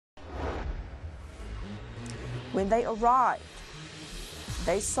When they arrived,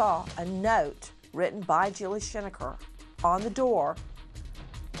 they saw a note written by Julie Schenecker on the door,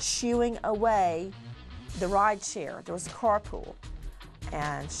 shooing away the ride share. There was a carpool,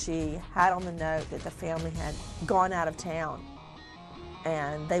 and she had on the note that the family had gone out of town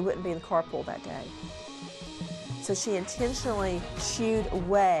and they wouldn't be in the carpool that day. So she intentionally shooed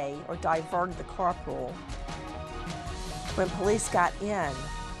away or diverted the carpool. When police got in,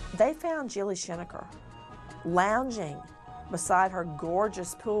 they found Julie Schenecker lounging beside her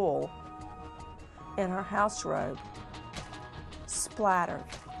gorgeous pool in her house robe, splattered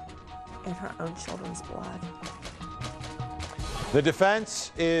in her own children's blood. The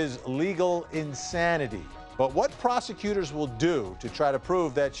defense is legal insanity. But what prosecutors will do to try to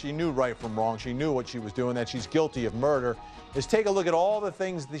prove that she knew right from wrong, she knew what she was doing, that she's guilty of murder, is take a look at all the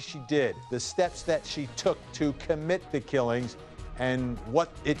things that she did, the steps that she took to commit the killings, and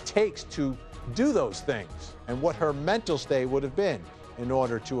what it takes to do those things, and what her mental state would have been in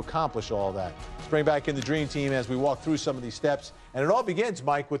order to accomplish all that. Let's bring back in the Dream Team as we walk through some of these steps. And it all begins,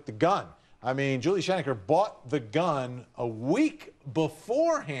 Mike, with the gun. I mean, Julie Schenecker bought the gun a week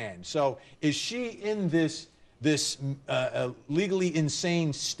beforehand. So is she in this legally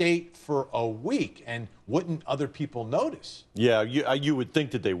insane state for a week? And wouldn't other people notice? Yeah, you would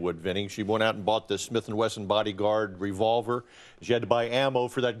think that they would, Vinny. She went out and bought the Smith & Wesson Bodyguard revolver. She had to buy ammo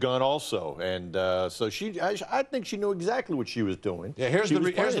for that gun also. And so I think she knew exactly what she was doing. Yeah, here's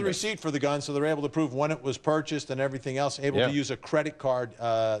the receipt for the gun, so they're able to prove when it was purchased and everything else, able to use a credit card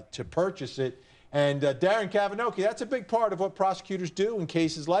to purchase it. And Darren Cavanoki, that's a big part of what prosecutors do in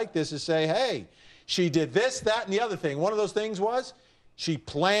cases like this, is say, hey, she did this, that, and the other thing. One of those things was she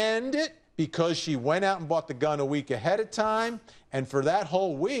planned it because she went out and bought the gun a week ahead of time. And for that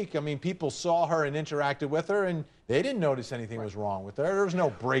whole week, I mean, people saw her and interacted with her, and they didn't notice anything was wrong with her. There was no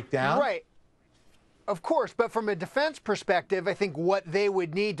breakdown. Right. Of course, but from a defense perspective, I think what they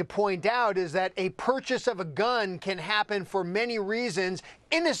would need to point out is that a purchase of a gun can happen for many reasons,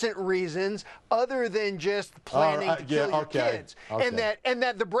 innocent reasons, other than just planning to kill your kids. And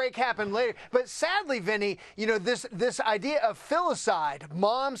that the break happened later. But sadly, Vinny, you know, this idea of filicide,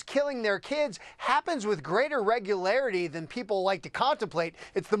 moms killing their kids, happens with greater regularity than people like to contemplate.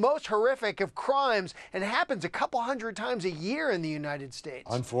 It's the most horrific of crimes and happens a couple hundred times a year in the United States.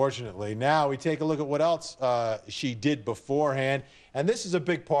 Unfortunately. Now we take a look at what else she did beforehand. And this is a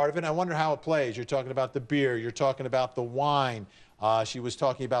big part of it. I wonder how it plays. You're talking about the beer. You're talking about the wine. She was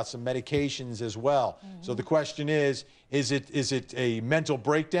talking about some medications as well. So the question is it a mental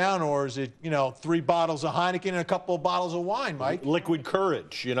breakdown, or is it, you know, 3 bottles of Heineken and a couple of bottles of wine, Mike? Liquid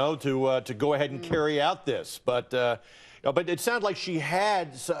courage, you know, to go ahead and carry out this. But it sounds like she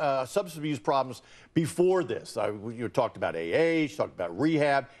had substance abuse problems before this. You talked about AA, she talked about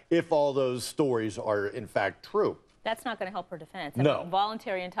rehab, if all those stories are in fact true. That's not going to help her defense. No.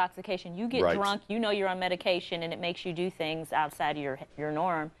 Voluntary intoxication, you get drunk, you know you're on medication, and it makes you do things outside of your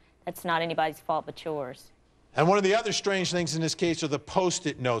norm. That's not anybody's fault but yours. And one of the other strange things in this case are the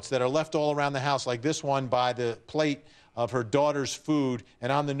Post-it notes that are left all around the house, like this one by the plate of her daughter's food.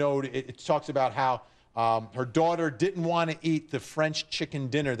 And on the note, it talks about how her daughter didn't want to eat the French chicken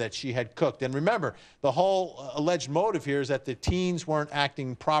dinner that she had cooked. And remember, the whole alleged motive here is that the teens weren't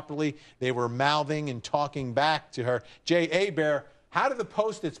acting properly. They were mouthing and talking back to her. Jay Bear, how do the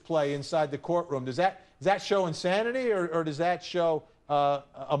Post-its play inside the courtroom? Does that show insanity, or does that show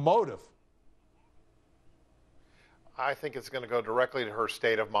a motive? I think it's going to go directly to her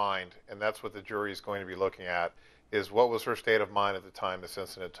state of mind, and that's what the jury is going to be looking at, is what was her state of mind at the time this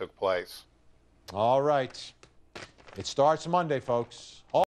incident took place. All right. It starts Monday, folks.